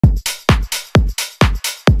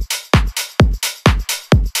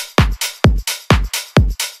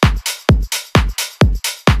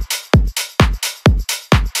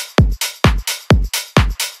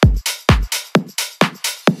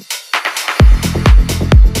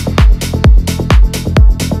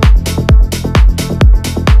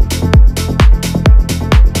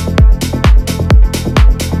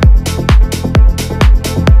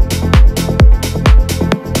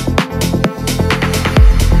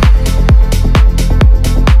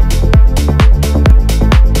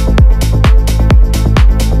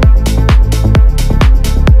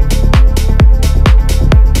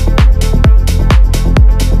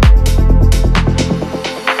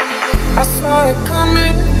saw it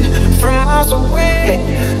coming from miles away.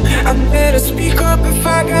 I better speak up if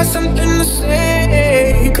I got something to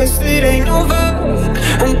say, 'cause it ain't over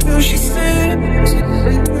until she sings,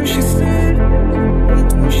 until she sings,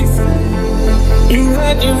 until she sings. You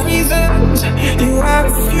had your reasons, you had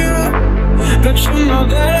a few, but you know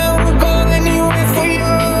that I would go anywhere for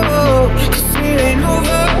you, 'cause it ain't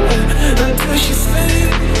over until she sings.